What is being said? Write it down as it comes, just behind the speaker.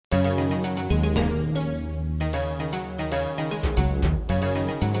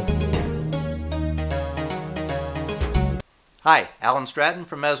Hi, Alan Stratton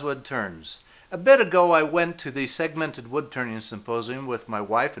from As Wood Turns. A bit ago I went to the Segmented Woodturning Symposium with my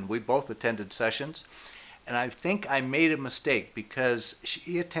wife, and we both attended sessions. And I think I made a mistake because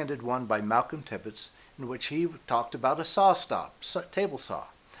she attended one by Malcolm Tibbetts in which he talked about a SawStop, table saw,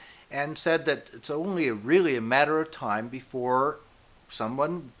 and said that it's only really a matter of time before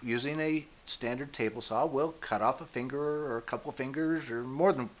someone using a standard table saw will cut off a finger or a couple fingers or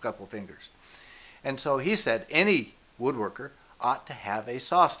more than a couple fingers. And so he said any woodworker ought to have a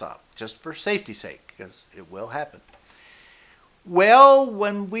SawStop just for safety's sake, because it will happen. Well,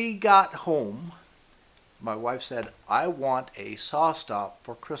 when we got home, my wife said, I want a SawStop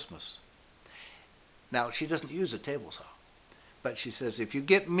for Christmas. Now, she doesn't use a table saw, but she says, if you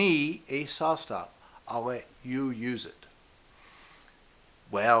get me a SawStop, I'll let you use it.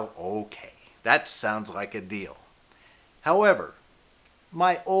 Well, okay, that sounds like a deal. However,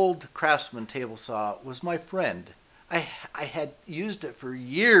 my old Craftsman table saw was my friend. I had used it for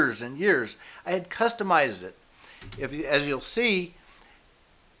years and years. I had customized it. As you'll see,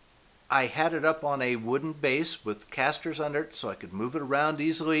 I had it up on a wooden base with casters under it so I could move it around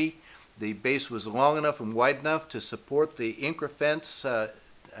easily. The base was long enough and wide enough to support the Incra fence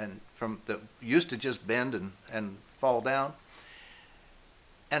and from that used to just bend and fall down.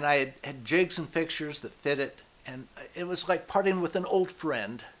 And I had jigs and fixtures that fit it, and it was like parting with an old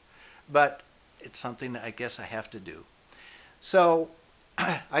friend, but it's something that I guess I have to do. So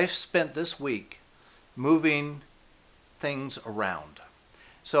I spent this week moving things around.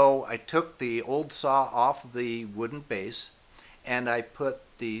 So I took the old saw off of the wooden base and I put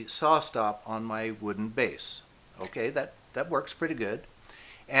the SawStop on my wooden base. Okay, that works pretty good.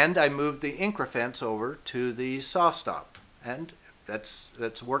 And I moved the Incra fence over to the SawStop, and that's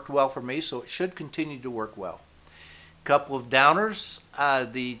worked well for me, so it should continue to work well. Couple of downers.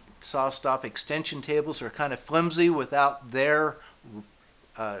 The SawStop extension tables are kind of flimsy without their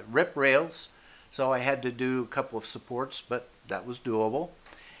rip rails, so I had to do a couple of supports, but that was doable.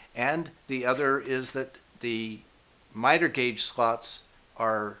 And the other is that the miter gauge slots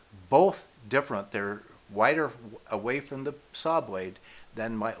are both different. They're wider away from the saw blade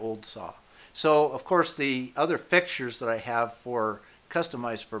than my old saw. So of course the other fixtures that I have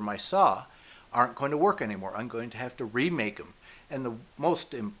customized for my saw aren't going to work anymore. I'm going to have to remake them. And the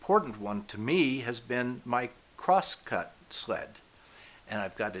most important one to me has been my crosscut sled. And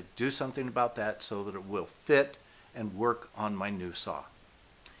I've got to do something about that so that it will fit and work on my new saw.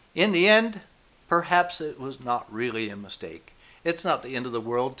 In the end, perhaps it was not really a mistake. It's not the end of the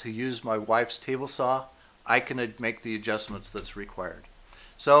world to use my wife's table saw. I can make the adjustments that's required.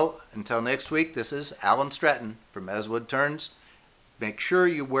 So until next week, this is Alan Stratton from As Wood Turns. Make sure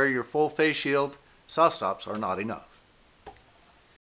you wear your full face shield. SawStops are not enough.